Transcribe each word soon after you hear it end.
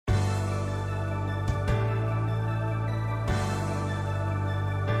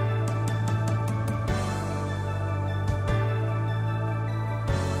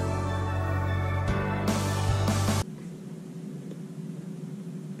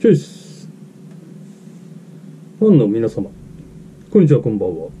チョイス。ファンの皆様、こんにちは、こんばん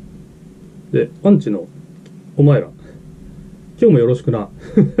は。で、アンチのお前ら、今日もよろしくな。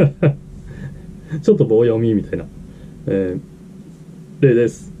ちょっと棒読みみたいな。レイで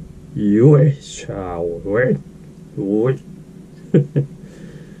す。よいしゃおい。おい。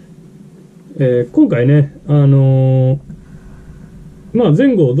今回ね、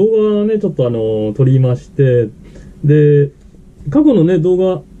前後動画ね、ちょっと撮りまして、で、過去のね、動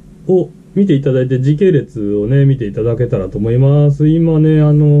画を見ていただいて、時系列をね、見ていただけたらと思います。今ね、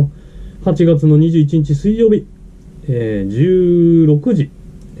8月の21日水曜日、16時、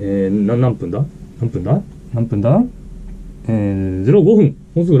何分だ ?05 分。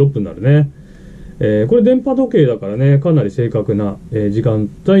もうすぐ6分になるね。これ電波時計だからね、かなり正確な、時間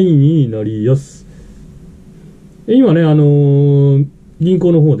帯になりやす。今ね、銀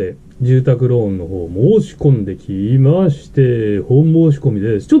行の方で住宅ローンの方申し込んできまして、本申し込み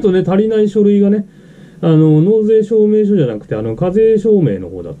です。ちょっとね、足りない書類がね、納税証明書じゃなくて、課税証明の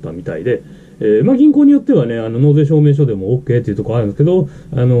方だったみたいで、銀行によってはね、納税証明書でも OK っていうところあるんですけど、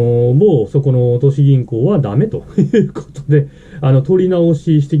そこの都市銀行はダメということで、取り直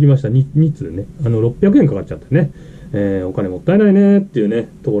ししてきました。2通ね、600円かかっちゃってね、お金もったいないねっていうね、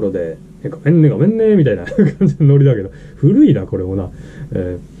ところで、ごめんね、みたいな感じのノリだけど、古いな、これもな。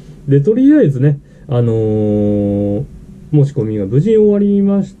で、とりあえずね、申し込みが無事終わり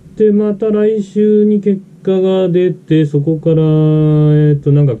まして、また来週に結果が出て、そこから、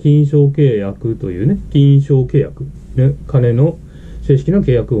金商契約というね、金商契約、ね、金の正式な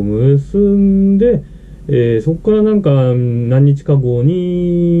契約を結んで、そこから何日か後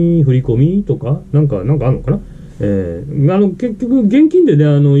に振り込みとか、あんのかな。結局現金でね、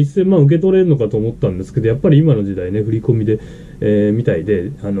1000万受け取れるのかと思ったんですけど、やっぱり今の時代ね、振り込みで、みたい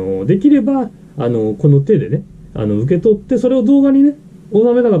で、できれば、この手でね、受け取って、それを動画にね、収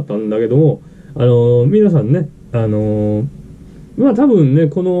めたかったんだけども、皆さんね、多分ね、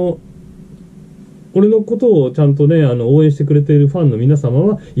俺のことをちゃんとね、応援してくれているファンの皆様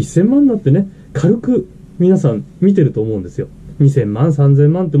は、1000万だってね、軽く皆さん見てると思うんですよ。2000万、3000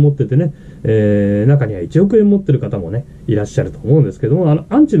万って持っててね、中には1億円持ってる方もね、いらっしゃると思うんですけども、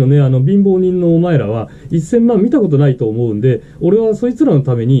アンチのね、貧乏人のお前らは、1000万見たことないと思うんで、俺はそいつらの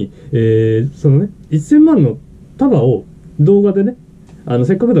ために、そのね、1000万の束を動画でね、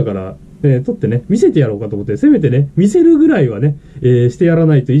せっかくだから、撮ってね、見せてやろうかと思って、せめてね、見せるぐらいはね、してやら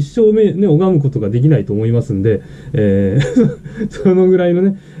ないと一生ね、拝むことができないと思いますんで、そのぐらいの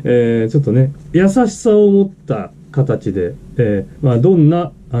ね、ちょっとね、優しさを持った形で、どん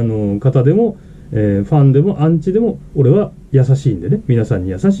な、方でも、ファンでもアンチでも、俺は優しいんでね、皆さん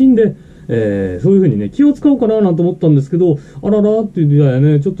に優しいんで、そういう風にね、気を使おうかななんて思ったんですけど、あららっていうぐらい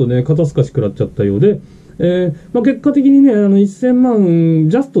ね、ちょっとね、肩透かし食らっちゃったようで、結果的にね、1000万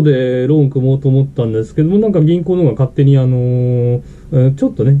ジャストでローン組もうと思ったんですけども、銀行の方が勝手にちょ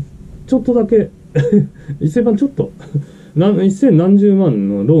っとだけ、1000万ちょっと、1000何十万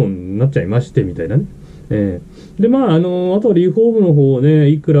のローンになっちゃいまして、みたいなね。で、あとはリフォームの方をね、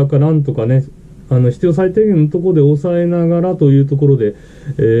いくらかなんとかね、必要最低限のところで抑えながらというところで、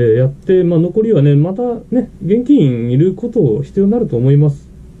やって、残りはね、またね、現金いることを必要になると思います。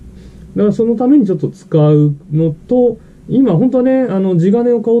だからそのためにちょっと使うのと、今本当はね、地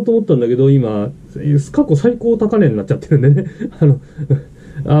金を買おうと思ったんだけど、今、過去最高高値になっちゃってるんでね、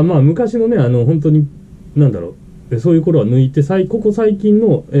昔のね、本当に、そういう頃は抜いて、ここ最近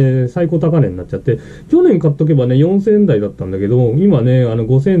の、最高高値になっちゃって、去年買っとけばね、4000円台だったんだけど、今ね、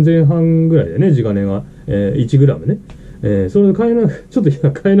5000円前半ぐらいでね、地金が、1グラムね。それでちょっと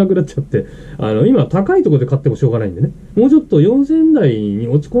今買えなくなっちゃって、今高いところで買ってもしょうがないんでね、もうちょっと4000円台に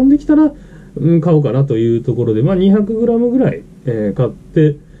落ち込んできたら、買おうかなというところで、200グラムぐらい、買っ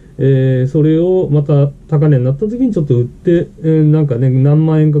て、それをまた高値になった時にちょっと売って、何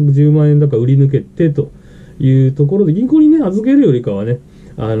万円か10万円だか売り抜けてというところで、銀行にね、預けるよりかはね、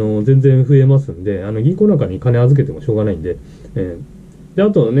全然増えますんで、銀行なんかに金預けてもしょうがないんで、で、あ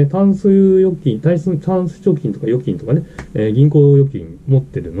とはね、タンス貯金とか預金とかね、銀行預金持っ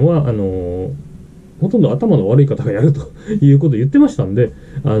てるのは、ほとんど頭の悪い方がやるということを言ってましたんで、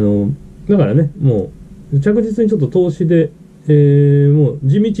だからね、もう、着実にちょっと投資で、もう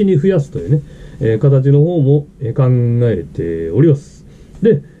地道に増やすというね、形の方も考えております。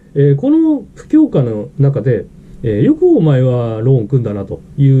で、この不況下の中で、よくお前はローン組んだなと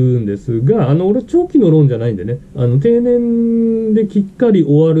言うんですが、俺長期のローンじゃないんでね、定年できっかり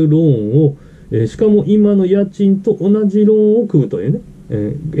終わるローンを、しかも今の家賃と同じローンを組むというね、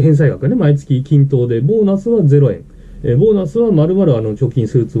返済額ね、毎月均等で、ボーナスは0円。ボーナスは丸々貯金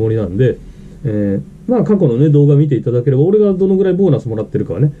するつもりなんで、まあ過去のね、動画見ていただければ、俺がどのぐらいボーナスもらってる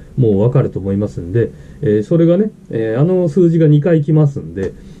かはね、もうわかると思いますんで、それがね、あの数字が2回来ますん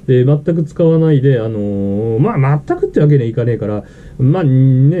で、全く使わないで、まあ全くってわけにはいかねえから、まあね、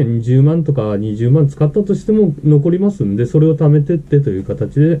10万とか20万使ったとしても残りますんで、それを貯めてってという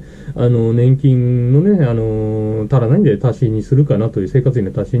形で、年金のね、足らないんで足しにするかなという、生活費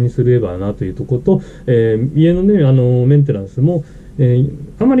の足しにすればなというところと、家のね、メンテナンスも、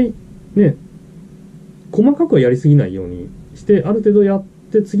あまりね、細かくはやりすぎないようにして、ある程度やっ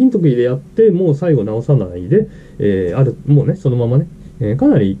て、次の時でやって、もう最後直さないで、もうね、そのままね、か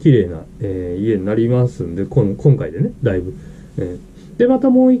なり綺麗な、家になりますんで、今回でね、だいぶ。で、また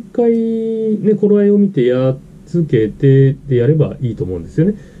もう一回、ね、頃合いを見てやっつけて、でやればいいと思うんですよ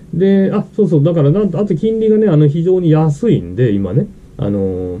ね。で、そうそう、だからあと金利がね、非常に安いんで、今ね、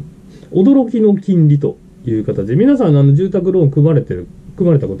驚きの金利という形で、皆さん、住宅ローン組まれ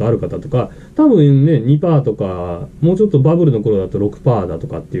たことある方とか、多分ね、2% とか、もうちょっとバブルの頃だと 6% だと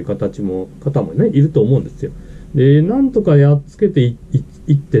かっていう方もね、いると思うんですよ。で、なんとかやっつけて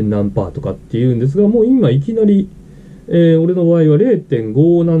 1. 点何パーとかっていうんですが、もう今いきなり、俺の場合は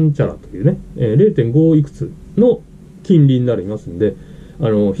 0.5 なんちゃらというね、0.5 いくつの金利になりますんで、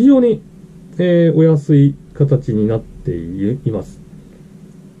非常に、お安い形になっています。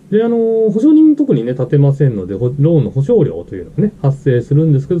で、保証人特にね、立てませんので、ローンの保証料というのがね、発生する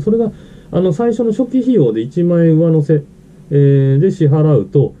んですけど、それが、最初の初期費用で1万円上乗せ、で支払う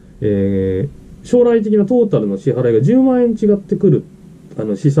と、将来的なトータルの支払いが10万円違ってくる、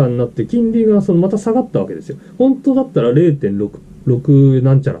試算になって、金利がまた下がったわけですよ。本当だったら 0.6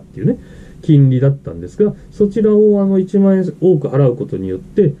 なんちゃらっていうね、金利だったんですが、そちらを1万円多く払うことによっ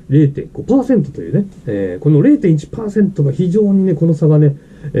て、0.5% というね、この 0.1% が非常にね、この差がね、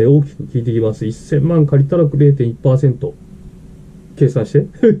大きく効いてきます。1000万借りたら 0.1%。計算して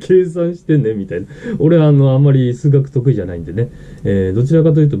計算してね、みたいな。俺はあんまり数学得意じゃないんでね、どちら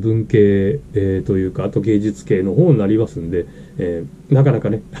かというと文系、というか、あと芸術系の方になりますんで、なかなか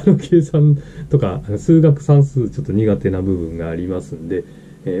ね、計算とか、数学算数ちょっと苦手な部分がありますんで、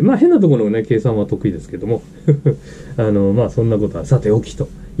まあ変なところのね、計算は得意ですけども、まあそんなことはさておきと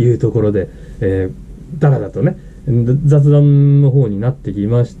いうところで、だらだとね、雑談の方になってき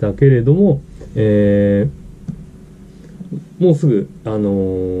ましたけれども、もうすぐ、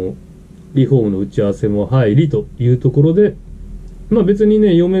リフォームの打ち合わせも入りというところで、まあ別に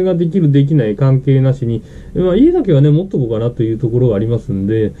ね、嫁ができるできない関係なしに、まあ家だけはね、持っとこうかなというところがありますん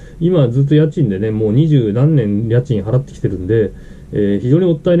で、今ずっと家賃でね、もう20何年家賃払ってきてるんで、非常に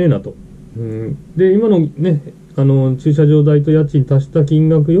もったいねえなと。で、今のね、駐車場代と家賃足した金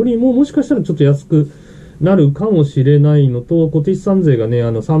額よりも、もしかしたらちょっと安くなるかもしれないのと、固定資産税がね、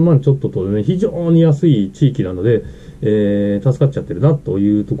3万ちょっととね、非常に安い地域なので、助かっちゃってるなと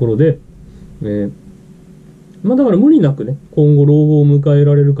いうところで、まあだから無理なくね、今後老後を迎え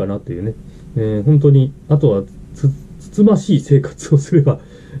られるかなというね、本当に、あとはつつましい生活をすれば、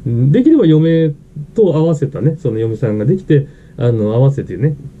できれば嫁と合わせたね、その嫁さんができて、合わせて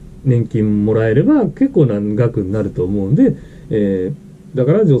ね、年金もらえれば結構な額になると思うんで、だ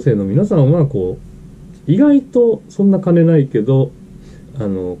から女性の皆さんはこう、意外とそんな金ないけど、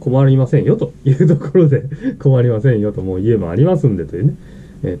困りませんよというところで困りませんよと、もう家もありますんでという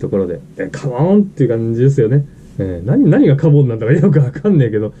ね、ところで、カモンっていう感じですよね。何がカモンなんだかよくわかんねえ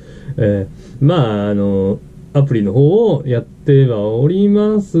けど、まあ、アプリの方をやってはおり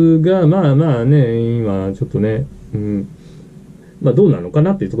ますが、まあまあね、今ちょっとね、まあどうなのか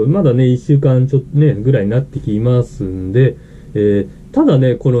なっていうところで、まだね、1週間ちょっとね、ぐらいになってきますんで、ただ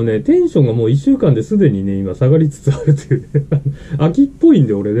ね、このね、テンションがもう1週間ですでにね、今下がりつつあるというね、秋っぽいん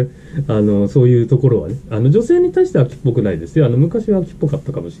で俺ね、そういうところはね、女性に対しては秋っぽくないですよ。昔は秋っぽかっ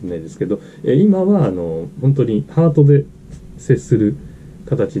たかもしれないですけど、今は本当にハートで接する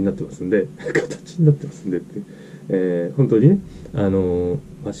形になってますんで、本当にね、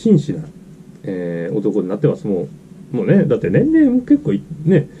まあ、真摯な、男になってます。もうね、だって年齢も結構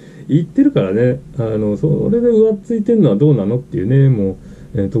ね、言ってるからね、それで浮ついてるのはどうなのっていうね、も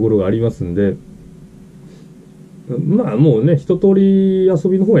う、ところがありますんで、まあもうね、一通り遊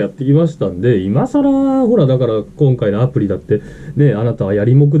びの方やってきましたんで、今更、ほら、だから今回のアプリだって、ね、あなたはや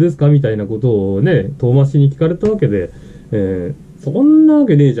りもくですかみたいなことをね、遠回しに聞かれたわけで、そんなわ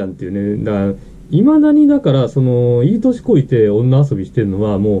けねえじゃんっていうね、だから、未だにだから、いい年こいて女遊びしてるの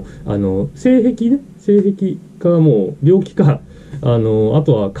は、もう、性癖かもう病気か、あ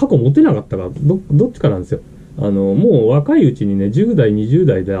とは過去モテなかったか、どっちかなんですよ。もう若いうちにね、10代、20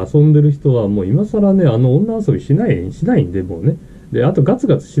代で遊んでる人はもう今更ね、女遊びしないんで、もうね。で、あとガツ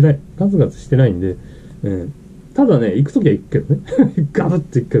ガツしてないんで、ただね、行くときは行くけどね。ガブっ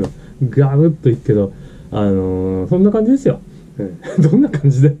て行くけど、ガブッといくけど、そんな感じですよ。どんな感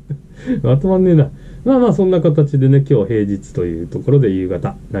じでまとまんねえな。まあまあそんな形でね、今日平日というところで夕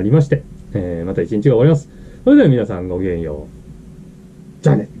方なりまして、また一日が終わります。それでは皆さんごきげんよう。じ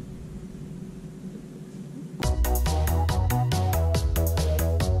ゃあね。